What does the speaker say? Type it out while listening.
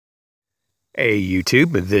Hey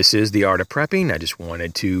YouTube, this is The Art of Prepping. I just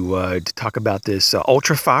wanted to talk about this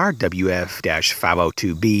UltraFire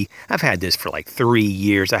WF-502B. I've had this for like 3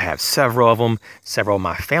 years. I have several of them. Several of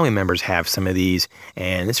my family members have some of these.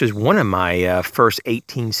 And this was one of my first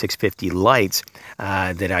 18650 lights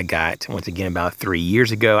that I got, once again, about 3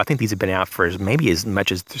 years ago. I think these have been out for maybe as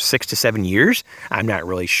much as 6 to 7 years. I'm not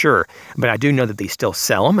really sure. But I do know that they still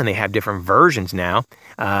sell them, and they have different versions now.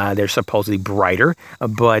 They're supposedly brighter.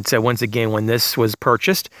 But once again, when this was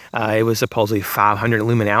purchased, it was supposedly 500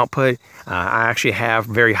 lumen output. I actually have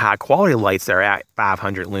very high quality lights that are at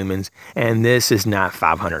 500 lumens, and this is not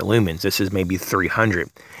 500 lumens. This is maybe 300.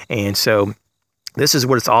 And so this is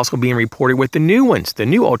what it's also being reported with the new ones, the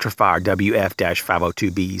new UltraFire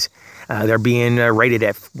WF-502Bs. They're being rated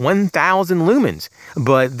at 1,000 lumens,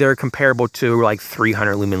 but they're comparable to like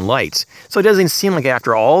 300 lumen lights. So it doesn't seem like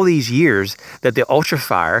after all these years that the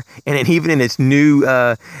UltraFire, and even in its new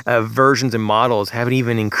versions and models, haven't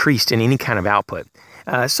even increased in any kind of output.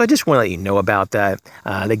 So I just want to let you know about that.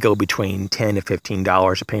 They go between $10 to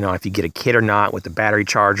 $15, depending on if you get a kit or not, with the battery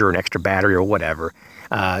charger, an extra battery, or whatever.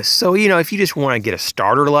 So, you know, if you just want to get a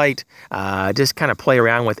starter light, just kind of play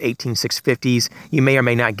around with 18650s. You may or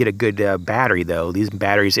may not get a good battery, though. These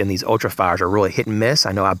batteries in these UltraFires are really hit and miss.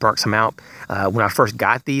 I know I burnt some out. When I first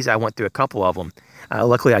got these, I went through a couple of them.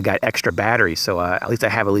 Luckily, I got extra batteries, so at least I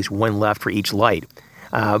have at least one left for each light.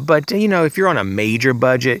 But, you know, if you're on a major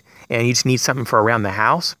budget and you just need something for around the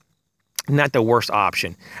house, not the worst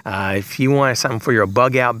option. If you want something for your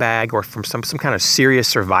bug out bag or from some kind of serious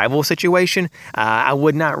survival situation, I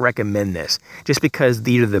would not recommend this, just because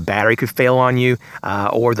either the battery could fail on you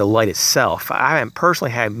or the light itself. I haven't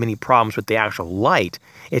personally had many problems with the actual light.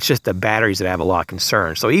 It's just the batteries that I have a lot of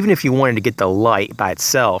concern. So even if you wanted to get the light by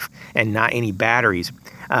itself and not any batteries,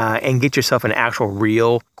 and get yourself an actual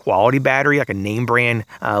real quality battery, like a name brand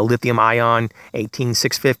lithium ion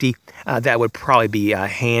 18650, that would probably be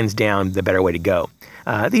hands down the better way to go.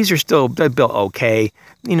 These are still built okay.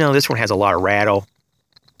 You know, this one has a lot of rattle.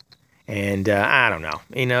 And I don't know,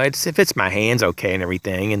 you know, it fits my hands okay and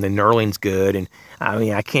everything, and the knurling's good. And I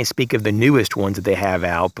mean, I can't speak of the newest ones that they have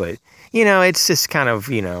out, but you know, it's just kind of,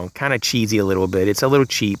 you know, kind of cheesy a little bit. It's a little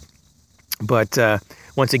cheap, but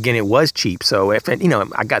once again, it was cheap. So if you know,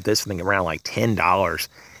 I got this thing around like $10,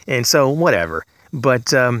 and so whatever.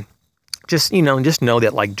 But just, you know, just know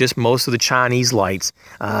that like just most of the Chinese lights,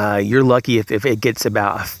 you're lucky if it gets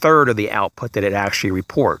about a third of the output that it actually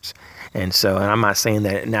reports. And so, and I'm not saying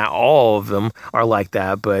that not all of them are like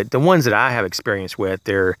that, but the ones that I have experience with,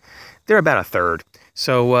 they're about a third.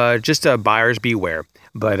 So just buyers beware.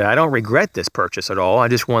 But I don't regret this purchase at all. I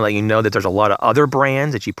just want to let you know that there's a lot of other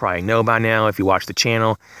brands that you probably know by now if you watch the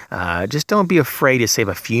channel. Just don't be afraid to save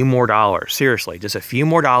a few more dollars. Seriously, just a few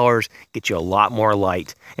more dollars, get you a lot more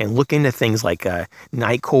light. And look into things like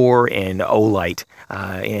Nightcore and Olight.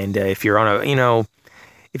 And if you're on a, you know,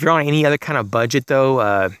 if you're on any other kind of budget,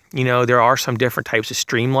 though, you know, there are some different types of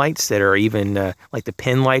stream lights that are even like the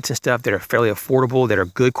pin lights and stuff that are fairly affordable, that are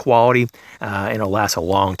good quality, and will last a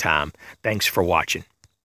long time. Thanks for watching.